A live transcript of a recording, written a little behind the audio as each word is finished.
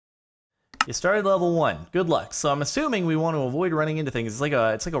You started level 1. Good luck. So I'm assuming we want to avoid running into things. It's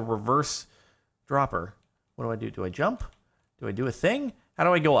like a reverse dropper. What do I do? Do I jump? Do I do a thing? How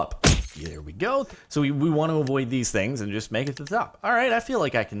do I go up? There we go. So we want to avoid these things and just make it to the top. All right, I feel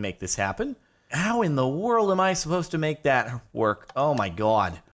like I can make this happen. How in the world am I supposed to make that work? Oh my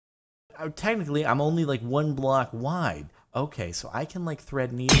god. Technically, I'm only like 1 block wide. Okay, so I can like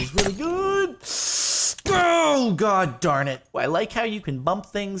thread needles really good. Oh, god darn it. I like how you can bump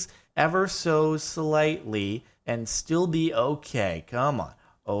things ever so slightly and still be okay. Come on.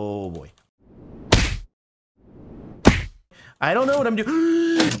 Oh boy. I don't know what I'm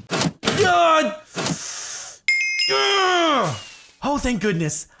doing. God! Oh, thank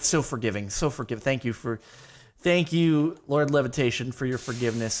goodness. So forgiving, so forgiving. Thank you, Lord Levitation, for your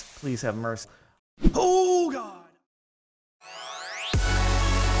forgiveness. Please have mercy. Oh!